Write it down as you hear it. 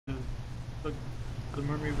the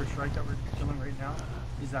Moon Reaver strike that we're killing right now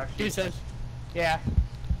is actually. Dude says, yeah.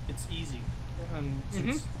 It's easy, and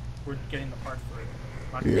since we're getting the parts for it.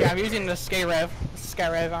 Yeah, I'm using the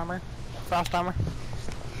Skyrev armor, frost armor.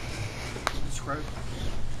 Scrub.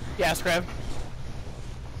 Yeah, Scrub.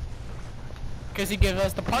 Because he gives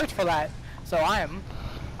us the parts for that, so I am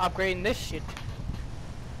upgrading this shit.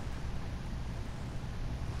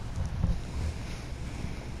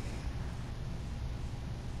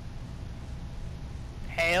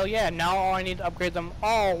 Hell yeah, now all I need to upgrade them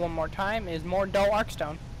all one more time is more dull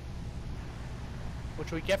arcstone.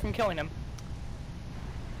 Which we get from killing him.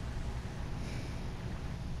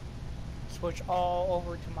 Switch all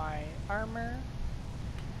over to my armor.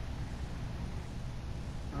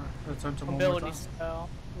 That's up to Mobility spell.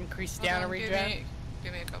 Increase stamina regen.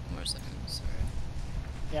 Give me a couple more seconds, sorry.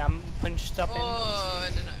 Yeah, I'm putting stuff in. Oh, I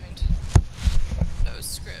did not mean to. That was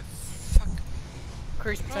script. Fuck.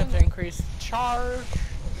 Increase percent to increase charge.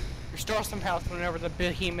 Restore some health whenever the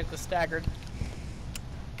behemoth is staggered.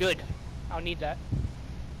 Good. I'll need that.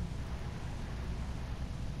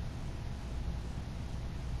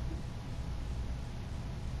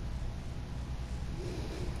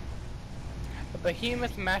 The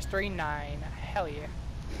Behemoth Mastery 9. Hell yeah.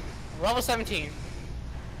 Level 17.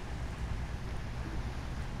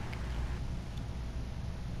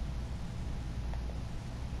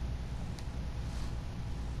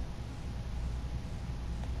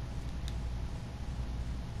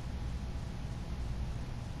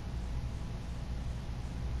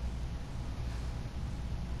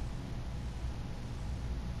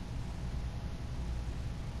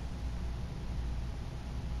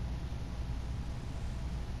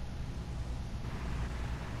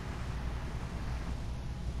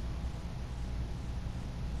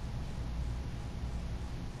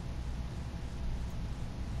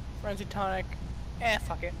 Frenzy tonic.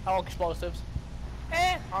 Fuck it. All explosives.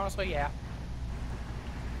 Honestly, yeah.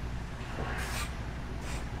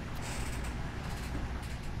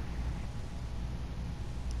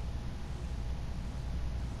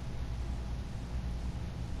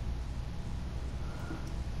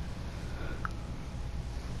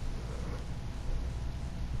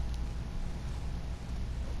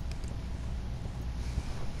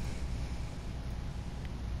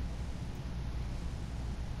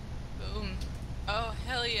 Oh,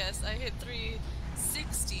 hell yes, I hit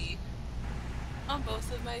 360 on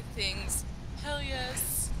both of my things. Hell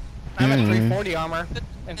yes. I'm at 340 armor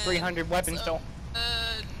and 300 weapons still.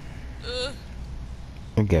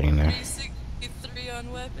 We're getting there. 363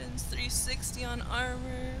 on weapons, 360 on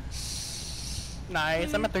armor.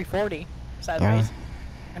 Nice, I'm at 340 sideways.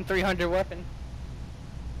 And 300 weapon.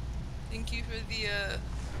 Thank you for the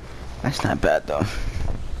That's not bad though.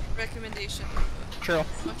 recommendation. True.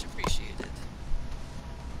 Much appreciated.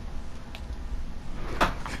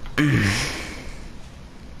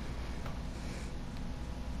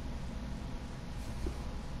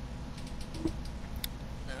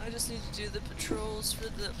 Now I just need to do the patrols for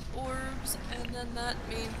the orbs, and then that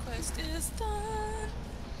main quest is done.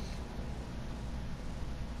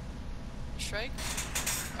 Shrike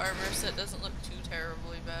armor set doesn't look too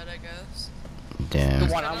terribly bad, I guess. Damn,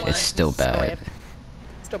 The one I'm it's still bad.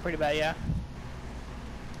 Still pretty bad, yeah.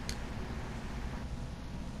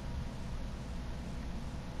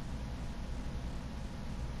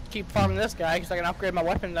 Keep farming this guy because I can upgrade my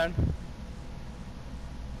weapon then.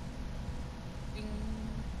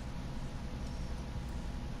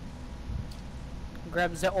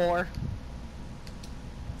 Grab the ore.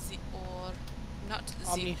 The ore. Not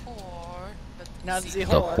the ore, but Not the The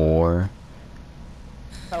whore. whore.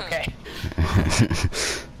 Okay. I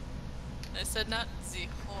said not the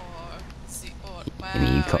ore, the ore. Wow,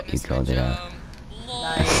 You I called missed my it out. jump. Lol.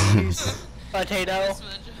 Nice. Potato. Missed my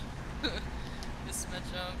jump. Missed my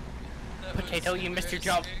jump. That Potato, was you missed your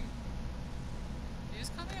jump. embarrassing. You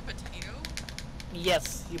just call me a potato?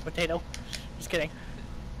 Yes, you potato. Just kidding.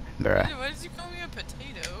 Bruh. Why did you call me a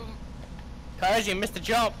potato? Cause you missed the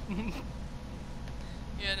jump. Yeah,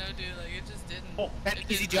 no, dude, like, it just didn't. Oh, that it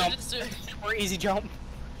easy just jump. registered. Or easy jump.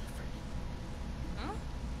 Huh?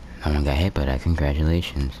 Someone got hit by that,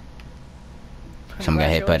 congratulations. Someone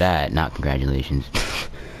got hit by that, not congratulations.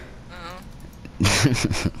 Oh.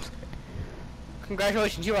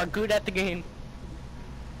 Congratulations, you are good at the game.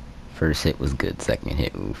 First hit was good, second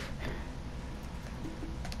hit, oof.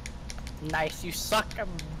 Nice, you suck,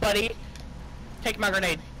 buddy. Take my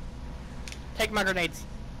grenade. Take my grenades.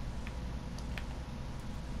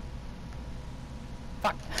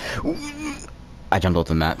 Fuck. I jumped off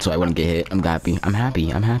the map so I wouldn't get hit. I'm happy. I'm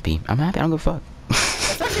happy. I'm happy. I'm happy. I don't give a fuck.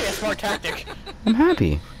 That's actually a smart tactic. I'm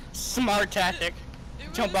happy. Smart tactic.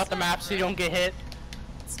 Jump off the map so you don't get hit.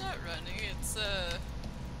 It's not running, it's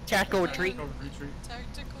Tactical retreat. Oh, retreat.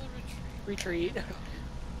 tactical retreat. Retreat.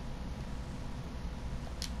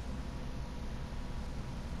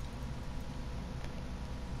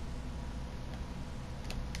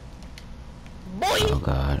 Boy! Oh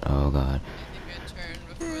god, oh god. I think I turned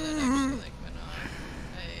before that actually like went off.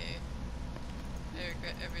 I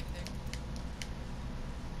regret everything.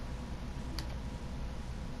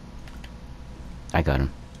 I got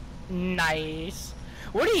him. Nice.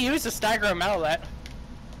 What do you use to stagger a metal at?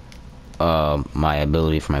 My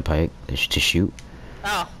ability for my pike is to shoot.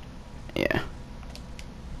 Oh. Yeah.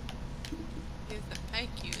 He's the pike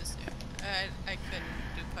user. I couldn't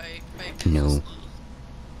do pike. Pike is No. just-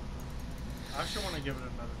 I actually want to give it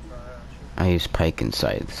another try, actually. I use pike and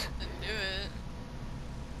scythes. Then do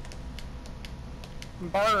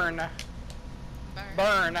it. Burn.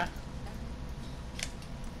 Burn.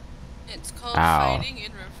 It's called Ow. fighting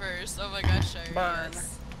in reverse. Oh my gosh, Shire. Burn.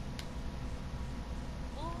 Yes.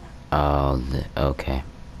 Oh, okay.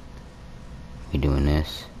 You doing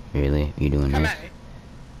this? Really? You doing Come this? at me.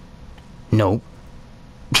 Nope.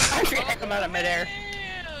 I'm gonna heck him out of midair.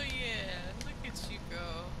 Hell yeah. Look at you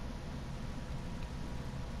go.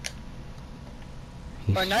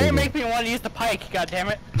 He's But now you stupid. make me want to use the pike,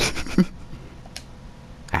 goddammit.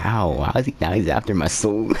 Ow, how is he, now he's after my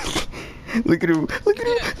soul. Look at him, look at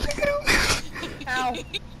him, look at him. Ow.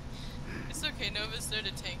 It's okay, Nova's there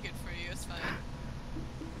to tank it for you, it's fine.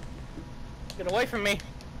 Get away from me.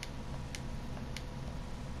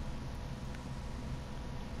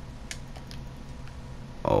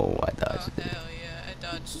 Oh, I Oh dodged it. hell yeah, I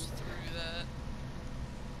dodged through that.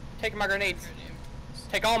 Take my grenades. Pretty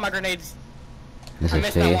impressive. Take all my grenades. There's I a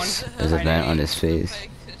missed that face. one. There's a I vent on need his face.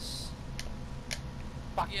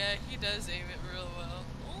 Fuck. Yeah, he does aim it real well.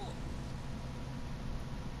 Ooh.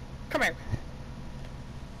 Come here.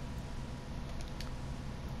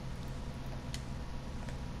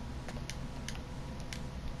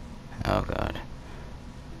 Oh god.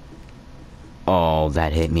 Oh,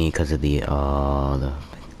 that hit me because of the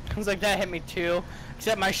It was like that hit me too.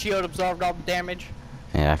 Except my shield absorbed all the damage.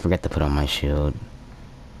 yeah, I forgot to put on my shield.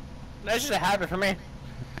 That's just a habit for me.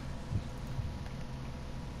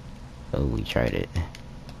 Oh, we tried it.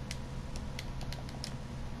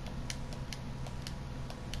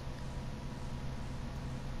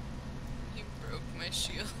 He broke my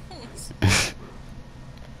shields.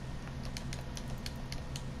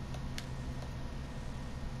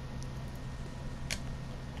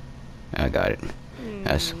 I got it.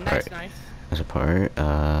 That's Nice, part. nice. That's a part.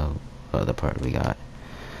 Other part we got.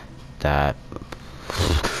 That.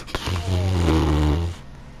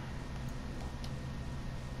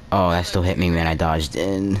 Oh, that still hit me when I dodged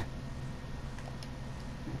in.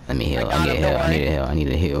 Let me heal. I need a heal. I need a heal. I need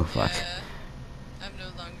a heal. Fuck. Yeah. I'm no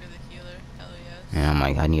longer the healer. Hell yes. And I'm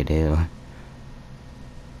like, I need a heal.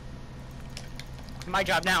 My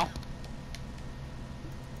job now.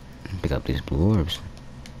 Pick up these blue orbs.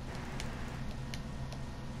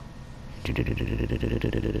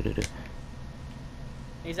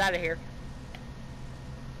 He's out of here.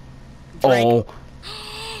 Drink. Oh,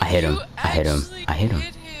 I hit him. You I hit him. actually I hit him.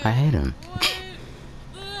 I hit him. What?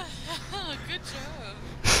 The hell? Good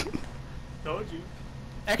job. Told you.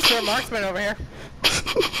 Extra marksman over here.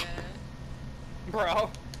 Yeah.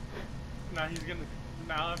 Bro. Now he's gonna.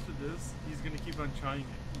 Now after this, he's gonna keep on trying it.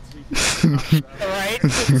 until he can knock it out. Alright?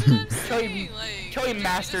 That's what I'm Till he- saying, like, till he you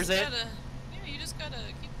masters just it. gotta- Yeah, you just gotta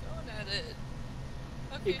keep going at it.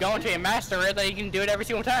 Okay, You go until you master it, then you can do it every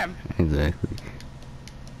single time. Exactly.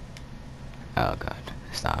 Oh god.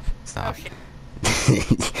 Stop. Oh Stop. shit.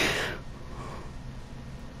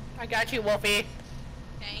 I got you, Wolfie.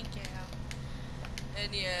 Thank you.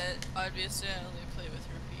 And yet, obviously, I only play with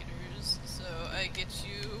repeaters, so I get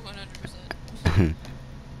you 100%.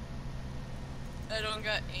 I don't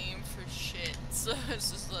got aim for shit, so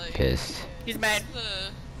it's just like. Pissed. yeah, He's mad. it's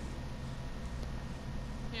the-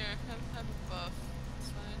 Here, have a buff. It's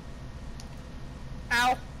fine.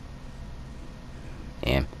 Ow.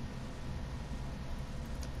 Damn.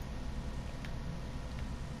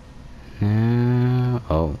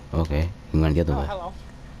 Oh, okay. You went the other Oh, way. hello.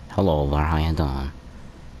 Hello, Laura. How you doing?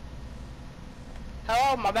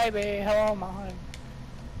 Hello, my baby. Hello, my honey.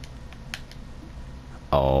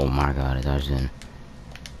 Oh my god, I dodged in.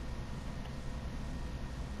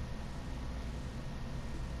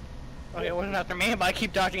 Okay, it wasn't after me, but I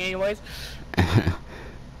keep dodging anyways.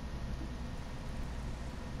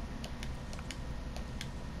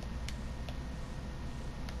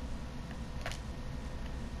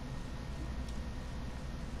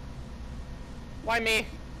 Why me?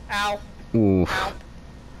 Ow. Oof. Ow.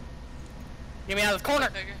 Get me out of this corner.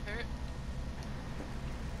 If I get hurt.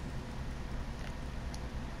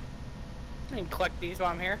 I can collect these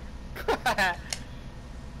while I'm here.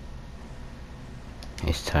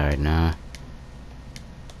 He's tired now.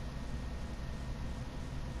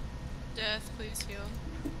 Death, please heal.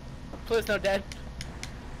 Please no dead.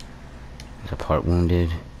 There's a part wounded.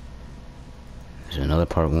 There's another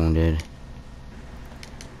part wounded.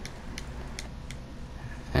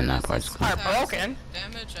 And that part's This is Part the broken.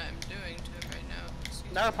 damage I'm doing to him right now.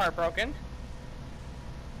 Excuse Another me. part broken.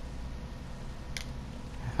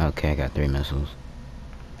 okay. I got 3 missiles.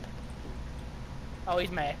 Oh,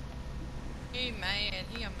 he's mad. He mad.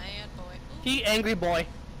 He a mad boy. Ooh, He angry boy.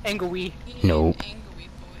 Angry. he Nope. an angry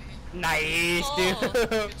boy. Nice, Oh, dude.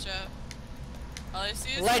 good job. All I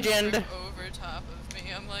see is Legend. him over top of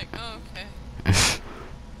me. I'm like, oh, okay.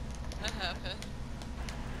 That happened.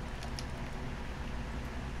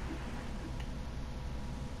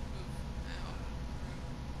 Oof,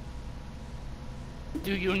 ow.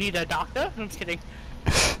 Do you need a doctor? I'm just kidding.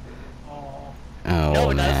 Oh. Oh No,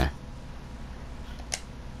 it man.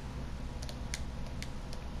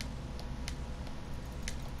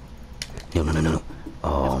 No, no, no, no, no.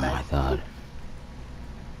 Oh That's my bad. god.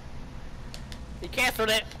 He canceled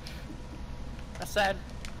it. That's sad.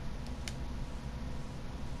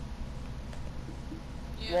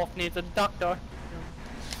 Yeah. Wolf needs a doctor.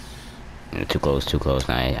 Too close, too close.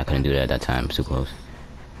 Nah, I couldn't do that at that time. Too close.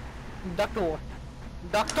 Doctor.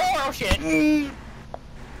 Doctor, oh shit.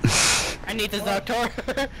 I need this doctor.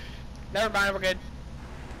 Never mind, we're good.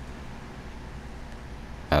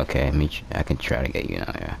 Okay, I can try to get you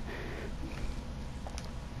now, yeah.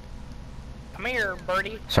 Come here,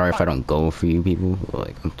 birdie. Sorry if I don't go for you people.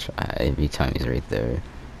 Like, I'm every time he's right there.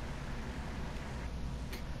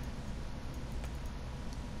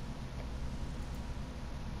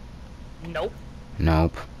 Nope.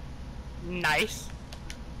 Nope. Nice.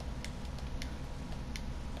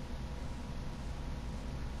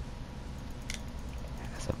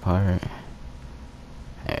 That's a part.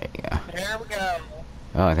 There you go. There we go.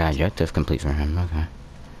 Oh, I got objective complete for him. Okay.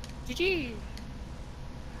 GG.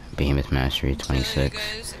 Behemoth Mastery Tell you 26.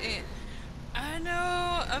 guys, I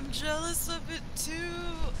know, I'm jealous of it too.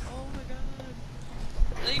 Oh my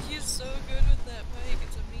god. Like, he's so good with that bike,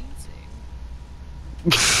 it's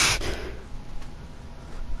amazing.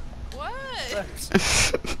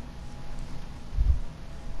 What?